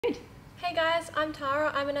Hey guys, I'm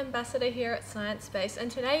Tara. I'm an ambassador here at Science Space, and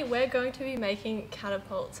today we're going to be making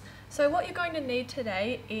catapults. So what you're going to need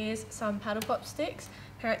today is some paddle pop sticks.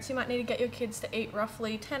 Parents, you might need to get your kids to eat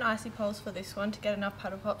roughly 10 icy poles for this one to get enough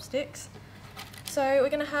paddle pop sticks. So we're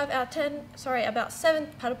going to have about 7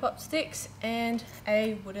 paddle pop sticks and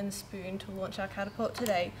a wooden spoon to launch our catapult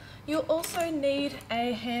today. You'll also need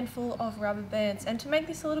a handful of rubber bands, and to make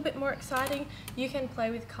this a little bit more exciting, you can play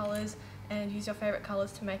with colours and use your favourite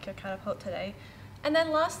colours to make your catapult today. And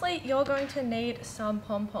then lastly, you're going to need some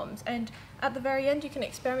pom-poms, and at the very end you can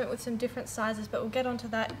experiment with some different sizes, but we'll get onto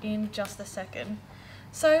that in just a second.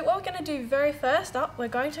 So what we're going to do very first up, we're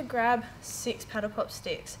going to grab 6 paddle pop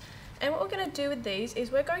sticks, and what we're going to do with these is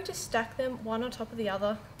we're going to stack them one on top of the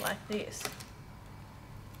other like this.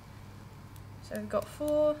 So we've got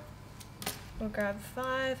 4, we'll grab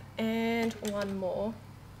 5 and 1 more.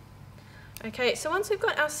 Okay, so once we've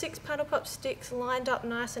got our 6 paddle pop sticks lined up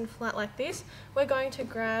nice and flat like this, we're going to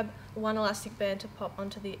grab 1 elastic band to pop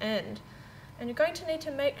onto the end. And you're going to need to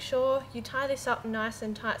make sure you tie this up nice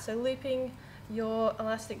and tight, so looping your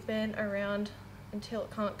elastic band around until it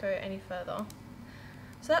can't go any further.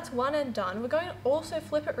 So that's one end done. We're going to also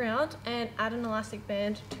flip it around and add an elastic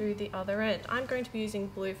band to the other end. I'm going to be using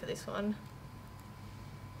blue for this one.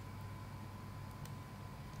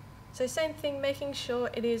 So same thing, making sure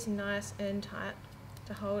it is nice and tight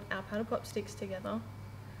to hold our paddle pop sticks together.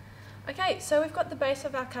 Okay, so we've got the base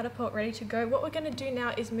of our catapult ready to go. What we're going to do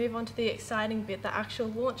now is move on to the exciting bit, the actual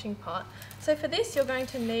launching part. So for this you're going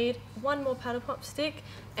to need 1 more paddle pop stick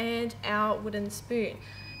and our wooden spoon.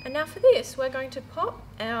 And now for this we're going to pop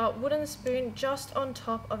our wooden spoon just on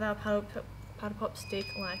top of our paddle pop stick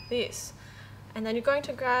like this. And then you're going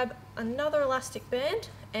to grab another elastic band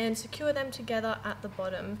and secure them together at the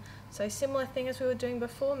bottom. So similar thing as we were doing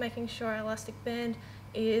before, making sure our elastic band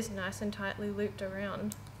is nice and tightly looped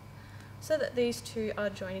around so that these two are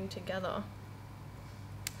joining together.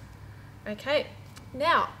 Okay,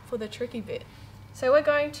 now for the tricky bit. So we're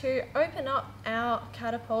going to open up our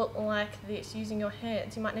catapult like this using your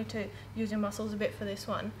hands. You might need to use your muscles a bit for this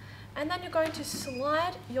one. And then you're going to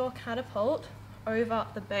slide your catapult over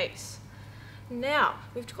the base. Now,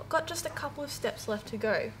 we've got just a couple of steps left to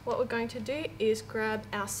go. What we're going to do is grab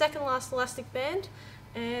our second last elastic band,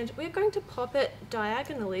 and we're going to pop it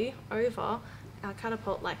diagonally over our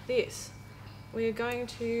catapult like this. We're going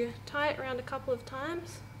to tie it around a couple of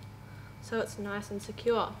times so it's nice and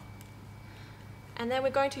secure. And then we're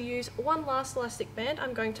going to use one last elastic band.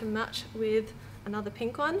 I'm going to match with another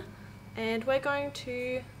pink one, and we're going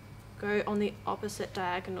to go on the opposite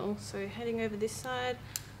diagonal, so heading over this side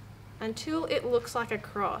until it looks like a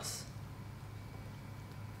cross.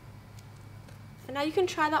 And now you can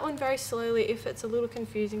try that one very slowly if it's a little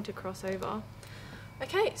confusing to cross over.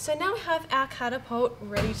 Okay, so now we have our catapult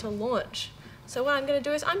ready to launch. So what I'm going to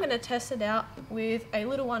do is I'm going to test it out with a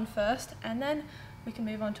little one first, and then we can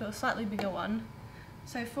move on to a slightly bigger one.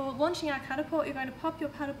 So for launching our catapult, you're going to pop your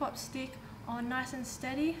paddle pop stick on nice and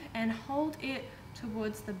steady and hold it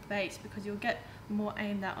towards the base because you'll get more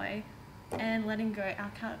aim that way. And letting go,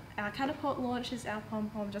 our catapult launches our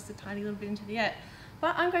pom-pom just a tiny little bit into the air.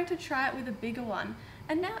 But I'm going to try it with a bigger one.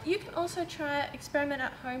 And now you can also experiment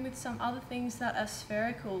at home with some other things that are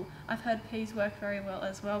spherical. I've heard peas work very well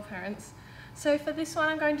as well, parents. So for this one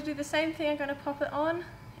I'm going to do the same thing. I'm going to pop it on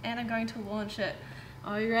and I'm going to launch it.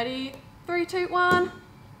 Are you ready? 3, 2, 1.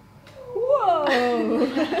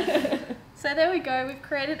 Whoa! So there we go, we've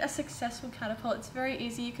created a successful catapult. It's very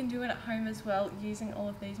easy, you can do it at home as well using all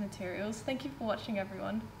of these materials. Thank you for watching,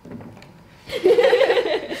 everyone.